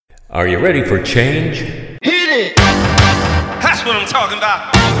Are you ready for change? Hit it! That's what I'm talking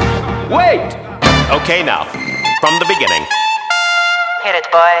about. Wait! Okay, now, from the beginning. Hit it,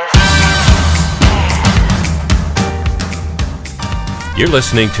 boys. You're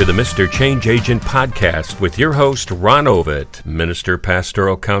listening to the Mr. Change Agent podcast with your host, Ron Ovitt, minister,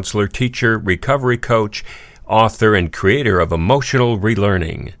 pastoral counselor, teacher, recovery coach, author, and creator of Emotional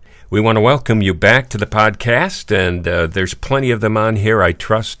Relearning. We want to welcome you back to the podcast, and there's plenty of them on here. I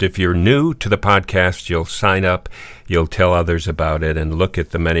trust if you're new to the podcast, you'll sign up, you'll tell others about it, and look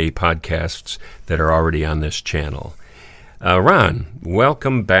at the many podcasts that are already on this channel. Ron,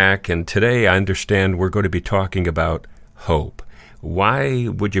 welcome back, and today I understand we're going to be talking about hope. Why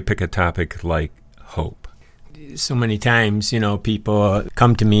would you pick a topic like hope? So many times, people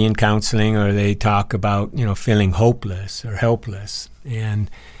come to me in counseling or they talk about, feeling hopeless or helpless. And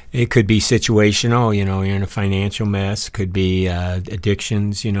it could be situational, you're in a financial mess. Could be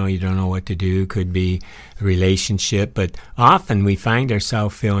addictions, you don't know what to do. Could be a relationship. But often we find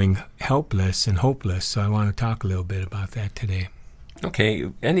ourselves feeling helpless and hopeless. So I want to talk a little bit about that today. Okay.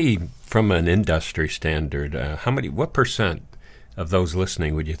 From an industry standard, what percent of those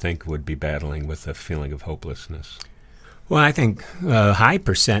listening would you think would be battling with a feeling of hopelessness? Well, I think a high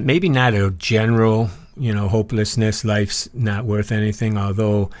percent, maybe not a general, hopelessness, life's not worth anything,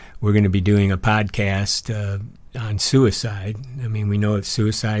 although we're going to be doing a podcast on suicide. I mean, we know that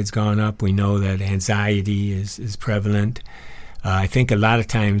suicide's gone up. We know that anxiety is prevalent. I think a lot of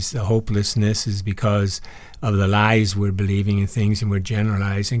times the hopelessness is because of the lies we're believing in things and we're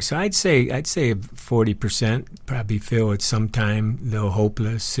generalizing. So I'd say 40% probably feel at some time they're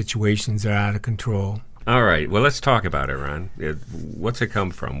hopeless, situations are out of control. All right. Well, let's talk about it, Ron. What's it come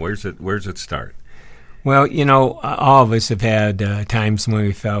from? Where's it start? Well, all of us have had times when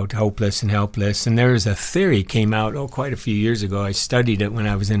we felt hopeless and helpless. And there's a theory came out quite a few years ago. I studied it when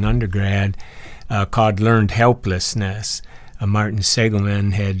I was in undergrad called learned helplessness. Martin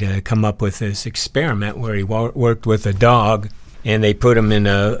Seligman had come up with this experiment where he worked with a dog, and they put him in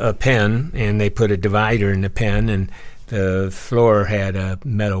a pen, and they put a divider in the pen, and the floor had a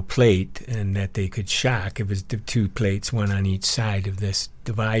metal plate, and that they could shock. It was the two plates, one on each side of this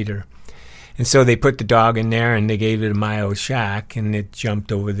divider. And so they put the dog in there, and they gave it a mild shock, and it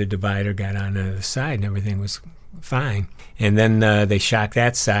jumped over the divider, got on the other side, and everything was fine. And then they shocked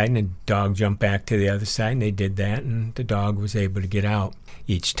that side, and the dog jumped back to the other side, and they did that, and the dog was able to get out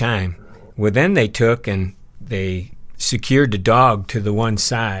each time. Well, then they took and they secured the dog to the one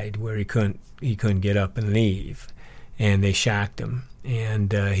side where he couldn't get up and leave, and they shocked him.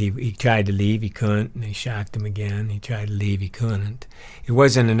 And he tried to leave, he couldn't, and they shocked him again. He tried to leave, he couldn't. It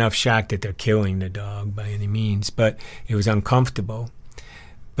wasn't enough shock that they're killing the dog by any means, but it was uncomfortable.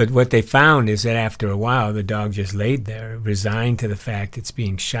 But what they found is that after a while, the dog just laid there, resigned to the fact it's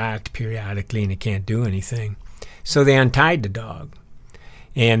being shocked periodically and it can't do anything. So they untied the dog,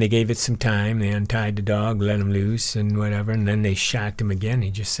 and they gave it some time. They untied the dog, let him loose and whatever, and then they shocked him again.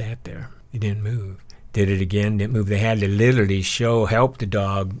 He just sat there. He didn't move. Did it again, didn't move. They had to literally help the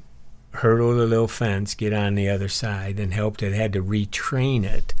dog hurdle the little fence, get on the other side, and helped it. They had to retrain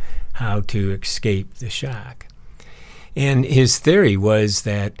it how to escape the shock. And his theory was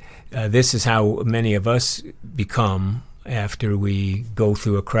that this is how many of us become after we go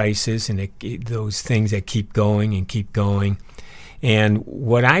through a crisis, and those things that keep going and keep going. And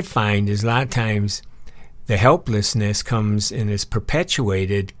what I find is a lot of times the helplessness comes and is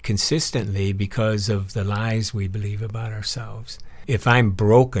perpetuated consistently because of the lies we believe about ourselves. If I'm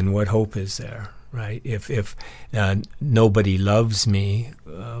broken, what hope is there? Right? If nobody loves me,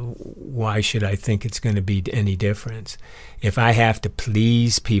 why should I think it's going to be any difference? If I have to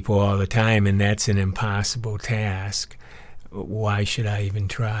please people all the time and that's an impossible task, why should I even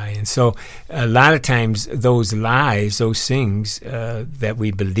try? And so a lot of times those lies, those things that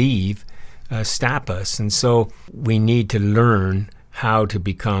we believe stop us. And so we need to learn how to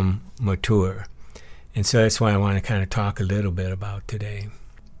become mature. And so that's why I want to kind of talk a little bit about today.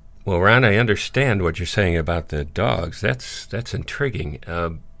 Well, Ron, I understand what you're saying about the dogs. That's intriguing.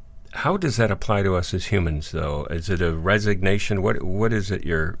 How does that apply to us as humans, though? Is it a resignation? What is it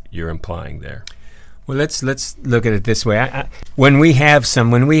you're implying there? Well, let's look at it this way. When we have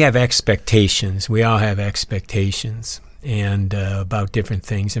expectations, we all have expectations, and about different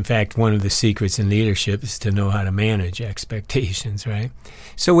things. In fact, one of the secrets in leadership is to know how to manage expectations, right?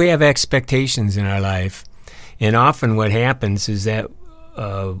 So we have expectations in our life, and often what happens is that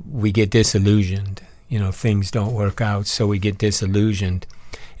we get disillusioned. Things don't work out, so we get disillusioned.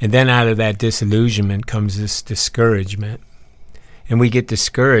 And then out of that disillusionment comes this discouragement. And we get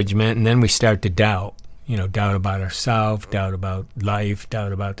discouragement, and then we start to doubt. doubt about ourselves, doubt about life,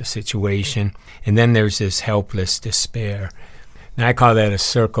 doubt about the situation. And then there's this helpless despair. And I call that a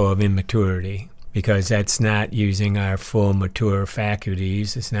circle of immaturity, because that's not using our full mature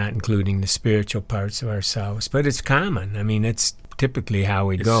faculties. It's not including the spiritual parts of ourselves. But it's common. I mean, it's typically how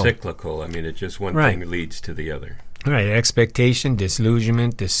we go. It's cyclical. I mean, it's just one Right. thing leads to the other. Right, expectation,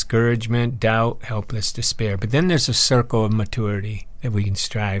 disillusionment, discouragement, doubt, helpless despair. But then there's a circle of maturity that we can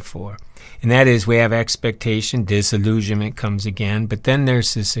strive for. And that is, we have expectation, disillusionment comes again, but then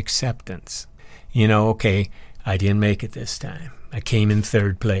there's this acceptance. Okay, I didn't make it this time. I came in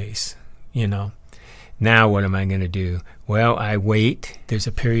third place, Now what am I going to do? Well, I wait. There's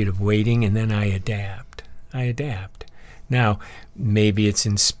a period of waiting, and then I adapt. Now, maybe it's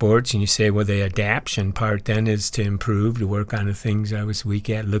in sports, and you say, well, the adaption part then is to improve, to work on the things I was weak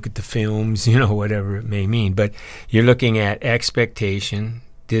at, look at the films, whatever it may mean. But you're looking at expectation,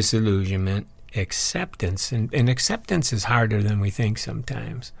 disillusionment, acceptance. And acceptance is harder than we think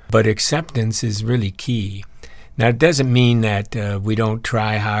sometimes. But acceptance is really key. Now, it doesn't mean that we don't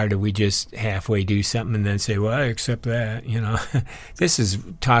try hard or we just halfway do something and then say, well, I accept that, This is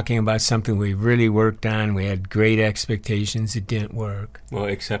talking about something we really worked on. We had great expectations. It didn't work. Well,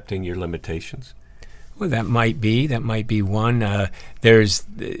 accepting your limitations. Well, that might be one. There's,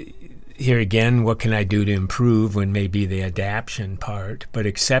 here again, what can I do to improve when maybe the adaption part, but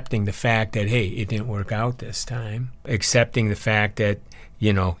accepting the fact that, hey, it didn't work out this time. Accepting the fact that,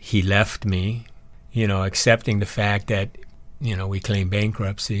 he left me. Accepting the fact that, we claim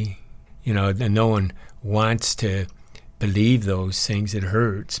bankruptcy, and no one wants to believe those things. It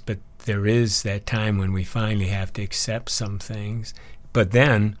hurts, but there is that time when we finally have to accept some things. But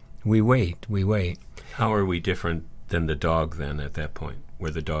then we wait. How are we different than the dog then at that point,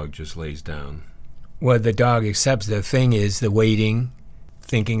 where the dog just lays down? Well, the dog accepts. The thing is the waiting,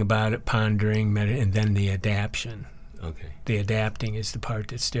 thinking about it, pondering, and then the adaption. Okay. The adapting is the part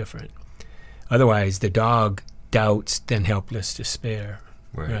that's different. Otherwise, the dog doubts, then helpless despair.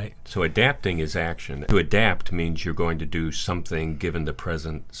 Right. So adapting is action. To adapt means you're going to do something given the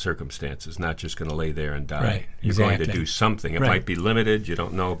present circumstances, not just going to lay there and die. Right. You're going to do something. It Right. might be limited, you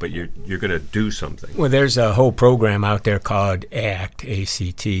don't know, but you're going to do something. Well, there's a whole program out there called ACT,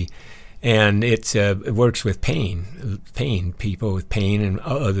 A-C-T, and it works with pain, people with pain and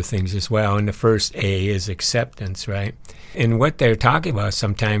other things as well. And the first A is acceptance, right? And what they're talking about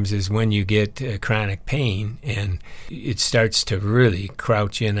sometimes is when you get chronic pain and it starts to really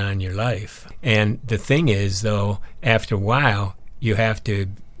crouch in on your life. And the thing is, though, after a while, you have to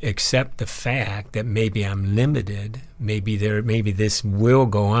accept the fact that maybe I'm limited, maybe this will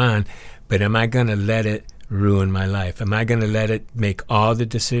go on, but am I going to let it ruin my life? Am I going to let it make all the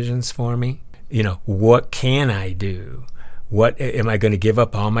decisions for me? What can I do? What am I going to give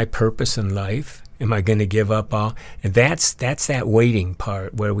up all my purpose in life? Am I going to give up all? And that's that waiting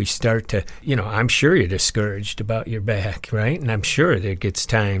part where we start to, I'm sure you're discouraged about your back, right? And I'm sure there gets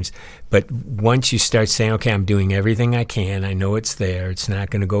times. But once you start saying, okay, I'm doing everything I can, I know it's there, it's not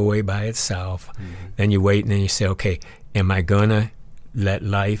going to go away by itself, then you wait and then you say, okay, am I going to let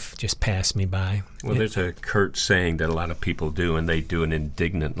life just pass me by? Well, there's a curt saying that a lot of people do, and they do it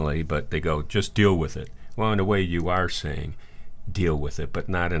indignantly, but they go, just deal with it. Well, in a way, you are saying deal with it, but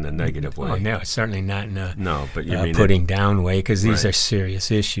not in a negative way. Oh, no, certainly not in a but you mean putting down way, because these Right. are serious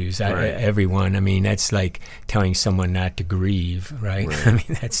issues. Right. Everyone, that's like telling someone not to grieve, right?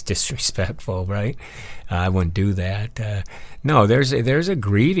 That's disrespectful, right? I wouldn't do that. No, there's a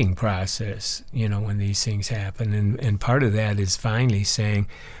grieving process, when these things happen, and part of that is finally saying,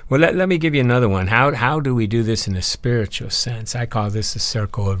 well, let me give you another one. How do we do this in a spiritual sense? I call this a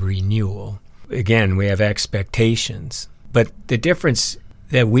circle of renewal. Again, we have expectations. But the difference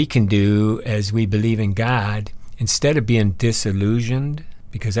that we can do as we believe in God, instead of being disillusioned,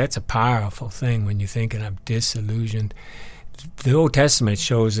 because that's a powerful thing when you're thinking I'm disillusioned, the Old Testament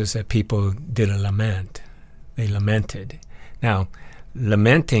shows us that people did a lament. They lamented. Now,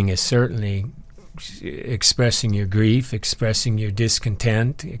 lamenting is certainly expressing your grief, expressing your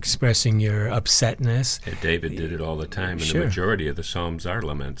discontent, expressing your upsetness. Yeah, David did it all the time, and Sure. the majority of the Psalms are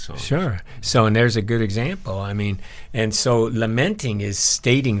lament songs. Sure. So, and there's a good example. And so lamenting is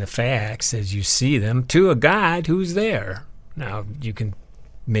stating the facts as you see them to a God who's there. Now, you can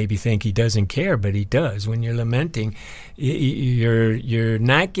maybe think he doesn't care, but he does. When you're lamenting, you're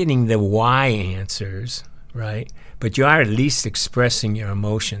not getting the why answers, right? But you are at least expressing your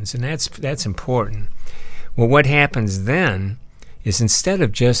emotions, and that's important. Well, what happens then is instead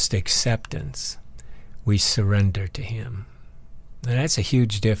of just acceptance, we surrender to him. Now, that's a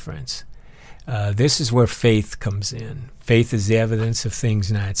huge difference. This is where faith comes in. Faith is the evidence of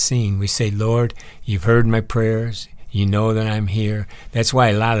things not seen. We say, Lord, you've heard my prayers. You know that I'm here. That's why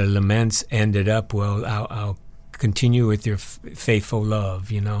a lot of laments ended up, well, I'll continue with your faithful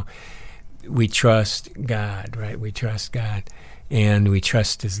love, We trust God, right? We trust God, and we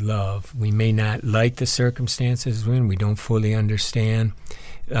trust his love. We may not like the circumstances when we don't fully understand,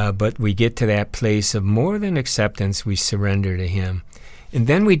 but we get to that place of more than acceptance. We surrender to him. And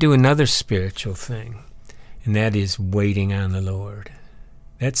then we do another spiritual thing, and that is waiting on the Lord.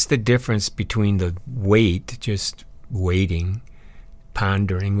 That's the difference between the wait, just waiting,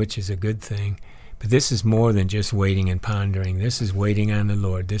 pondering, which is a good thing. But this is more than just waiting and pondering. This is waiting on the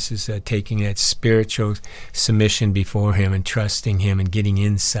Lord. This is taking that spiritual submission before him and trusting him and getting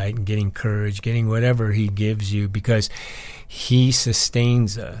insight and getting courage, getting whatever he gives you, because he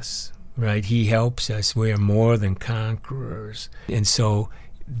sustains us, right? He helps us. We are more than conquerors. And so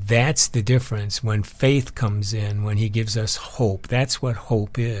that's the difference when faith comes in, when he gives us hope. That's what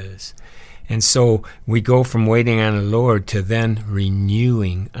hope is. And so we go from waiting on the Lord to then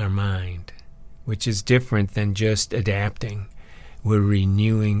renewing our mind, which is different than just adapting. We're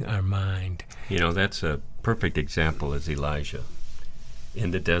renewing our mind. That's a perfect example is Elijah.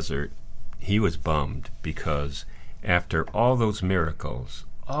 In the desert, he was bummed because after all those miracles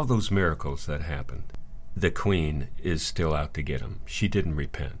that happened, the queen is still out to get him. She didn't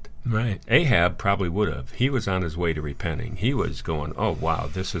repent. Right. Ahab probably would have. He was on his way to repenting. He was going, oh, wow,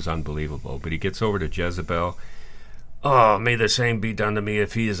 this is unbelievable. But he gets over to Jezebel. Oh, may the same be done to me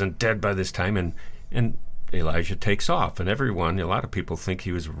if he isn't dead by this time. And Elijah takes off. And a lot of people think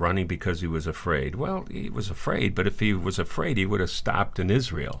he was running because he was afraid. Well, he was afraid, but if he was afraid, he would have stopped in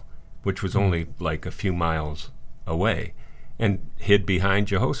Israel, which was only like a few miles away, and hid behind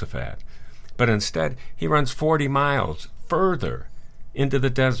Jehoshaphat. But instead, he runs 40 miles further into the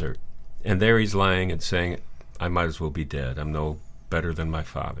desert, and there he's lying and saying, I might as well be dead. I'm no better than my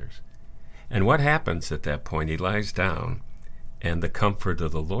fathers. And what happens at that point? He lies down, and the comfort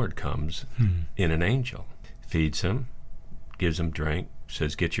of the Lord comes in an angel. Feeds him, gives him drink,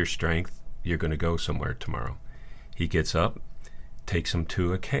 says, get your strength. You're going to go somewhere tomorrow. He gets up, takes him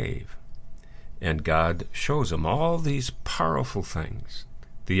to a cave, and God shows him all these powerful things,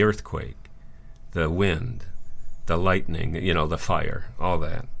 the earthquake, the wind, the lightning, the fire, all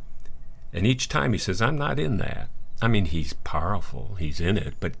that. And each time he says, I'm not in that. I mean, he's powerful, he's in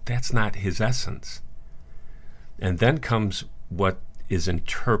it, but that's not his essence. And then comes what is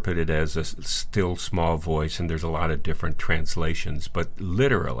interpreted as a still small voice, and there's a lot of different translations, but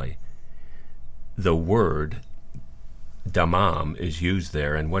literally the word damam is used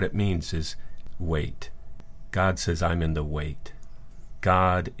there, and what it means is wait. God says, I'm in the wait.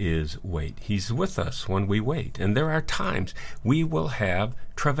 God is wait. He's with us when we wait. And there are times we will have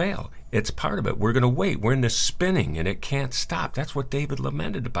travail. It's part of it. We're going to wait. We're in the spinning, and it can't stop. That's what David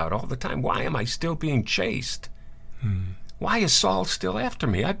lamented about all the time. Why am I still being chased? Why is Saul still after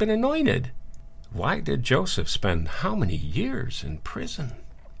me? I've been anointed. Why did Joseph spend how many years in prison?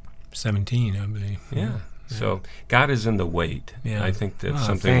 17, I believe. Yeah. So God is in the wait. Yeah. I think that's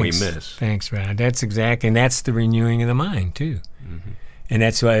something we miss. Thanks, Rod. That's exactly, and that's the renewing of the mind, too. Mm-hmm. And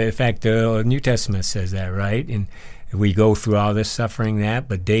that's why, in fact, the New Testament says that, right? And we go through all this suffering,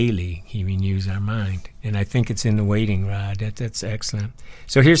 but daily he renews our mind. And I think it's in the waiting, Rod. That's excellent.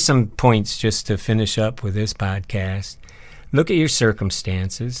 So here's some points just to finish up with this podcast. Look at your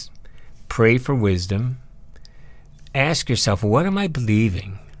circumstances. Pray for wisdom. Ask yourself, what am I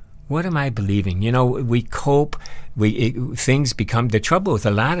believing? What am I believing? We cope. Things become, the trouble with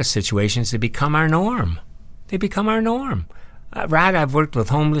a lot of situations, they become our norm. They become our norm. Rod, I've worked with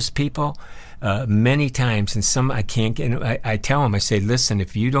homeless people many times, and some I can't get. I tell them, I say, listen,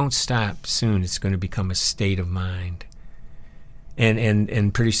 if you don't stop soon, it's going to become a state of mind,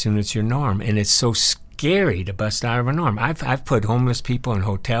 and pretty soon it's your norm, and it's so scary to bust out of a norm. I've put homeless people in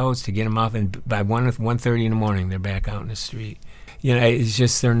hotels to get them off, and by 1:30 in the morning, they're back out in the street. It's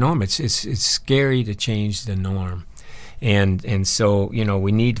just their norm. It's scary to change the norm. And so,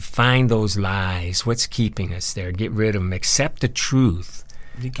 we need to find those lies. What's keeping us there? Get rid of them. Accept the truth.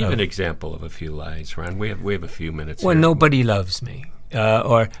 You give an example of a few lies, Ron. We have a few minutes Well, here. Nobody loves me.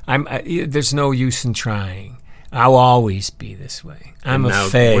 Or there's no use in trying. I'll always be this way. I'm a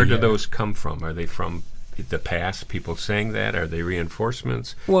failure. Where do those come from? Are they from the past, people saying that? Are they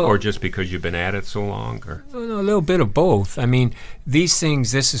reinforcements? Or just because you've been at it so long? Or a little bit of both. I mean, these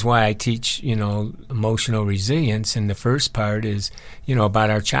things, this is why I teach, emotional resilience. And the first part is, about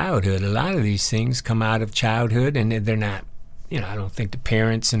our childhood. A lot of these things come out of childhood, and they're not, I don't think the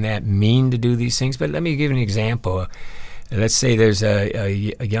parents and that mean to do these things. But let me give an example. let's say there's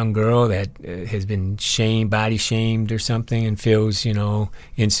a young girl that has been body shamed or something, and feels,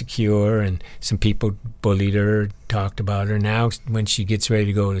 insecure, and some people bullied her, talked about her. Now, when she gets ready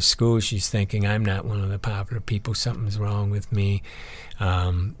to go to school, she's thinking, I'm not one of the popular people. Something's wrong with me.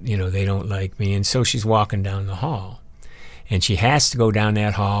 They don't like me. And so she's walking down the hall. And she has to go down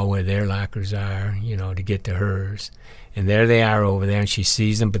that hall where their lockers are, to get to hers. And there they are over there, and she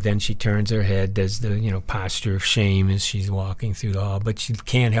sees them, but then she turns her head, does the, posture of shame as she's walking through the hall. But she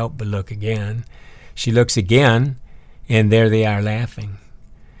can't help but look again. She looks again, and there they are laughing.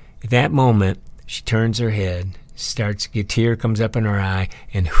 At that moment, she turns her head, a tear comes up in her eye,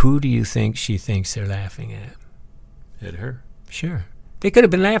 and who do you think she thinks they're laughing at? At her. Sure. They could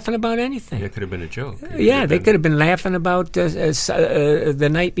have been laughing about anything. It could have been a joke. Yeah, they could have been laughing about the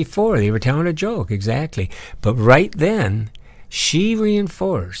night before. They were telling a joke, exactly. But right then, she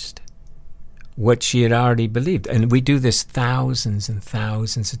reinforced what she had already believed. And we do this thousands and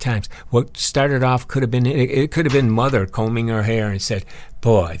thousands of times. What started off could have been mother combing her hair and said,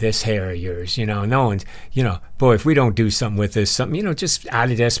 boy, this hair of yours, no one's, boy, if we don't do something with this, just out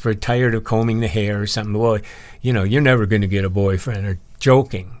of desperate, tired of combing the hair or something, boy, you're never going to get a boyfriend, or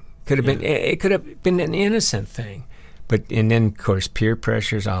joking. It could have been an innocent thing. And then, of course, peer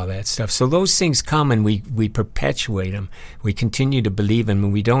pressures, all that stuff. So those things come, and we perpetuate them. We continue to believe them,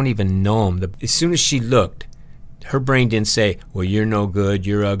 and we don't even know them. As soon as she looked, her brain didn't say, well, you're no good,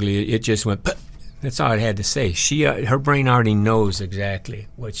 you're ugly. It just went, Puh! That's all it had to say. Her brain already knows exactly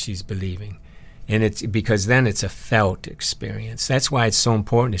what she's believing. And it's because then it's a felt experience. That's why it's so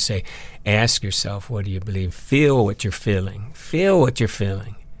important to say, ask yourself, what do you believe? Feel what you're feeling. Feel what you're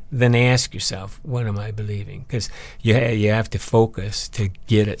feeling. Then ask yourself, what am I believing? Because you have to focus to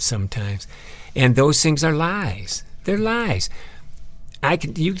get it sometimes. And those things are lies. They're lies.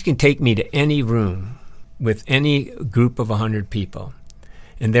 You can take me to any room with any group of 100 people,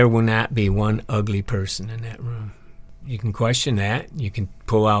 and there will not be one ugly person in that room. You can question that. You can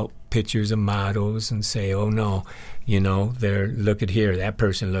pull out pictures of models and say, oh, no, look at here. That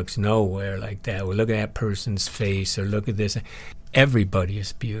person looks nowhere like that. Well, look at that person's face, or look at this. Everybody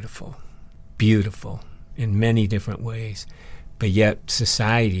is beautiful in many different ways. But yet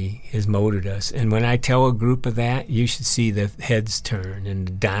society has molded us. And when I tell a group of that, you should see the heads turn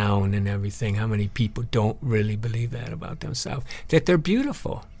and down and everything. How many people don't really believe that about themselves? That they're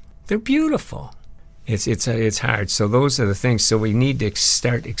beautiful. They're beautiful. It's hard. So those are the things. So we need to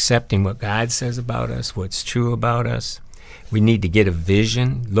start accepting what God says about us, what's true about us. We need to get a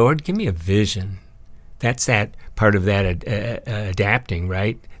vision. Lord, give me a vision. That's that part of that adapting,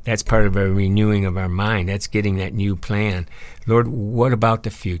 right? That's part of a renewing of our mind. That's getting that new plan. Lord, what about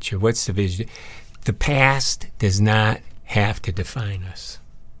the future? What's the vision? The past does not have to define us.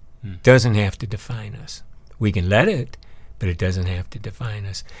 Doesn't have to define us. We can let it, but it doesn't have to define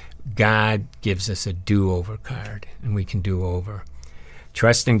us. God gives us a do-over card, and we can do over.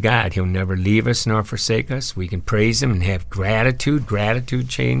 Trust in God. He'll never leave us nor forsake us. We can praise Him and have gratitude. Gratitude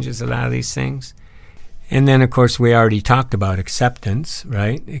changes a lot of these things. And then, of course, we already talked about acceptance,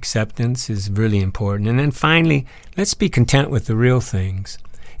 right? Acceptance is really important. And then finally, let's be content with the real things.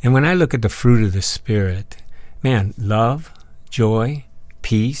 And when I look at the fruit of the Spirit, man, love, joy,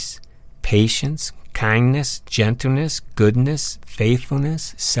 peace, patience, kindness, gentleness, goodness,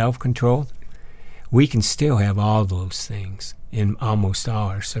 faithfulness, self-control, we can still have all those things in almost all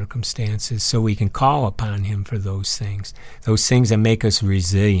our circumstances, so we can call upon Him for those things that make us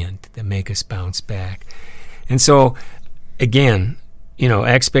resilient, that make us bounce back. And so, again,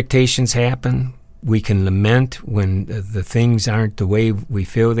 expectations happen. We can lament when the things aren't the way we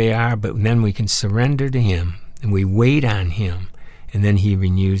feel they are, but then we can surrender to Him, and we wait on Him, and then He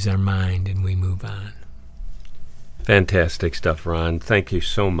renews our mind, and we move on. Fantastic stuff, Ron. Thank you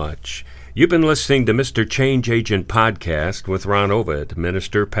so much. You've been listening to Mr. Change Agent Podcast with Ron Ovid,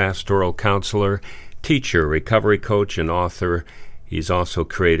 minister, pastoral counselor, teacher, recovery coach, and author. He's also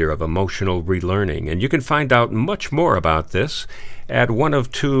creator of Emotional Relearning. And you can find out much more about this at one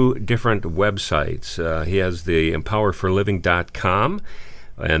of two different websites. He has the empowerforliving.com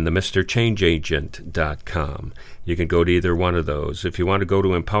and the MrChangeAgent.com. You can go to either one of those. If you want to go to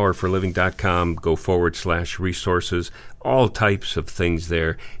empowerforliving.com, go /resources, all types of things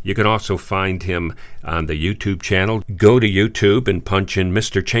there. You can also find him on the YouTube channel. Go to YouTube and punch in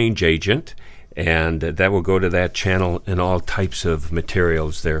Mr. Change Agent, and that will go to that channel and all types of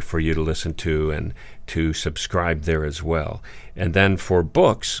materials there for you to listen to and to subscribe there as well. And then for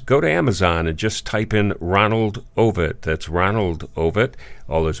books, go to Amazon and just type in Ronald Ovid. That's Ronald Ovid.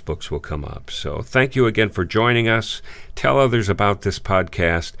 All his books will come up. So thank you again for joining us. Tell others about this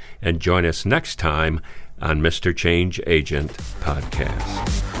podcast and join us next time on Mr. Change Agent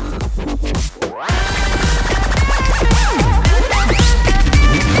Podcast.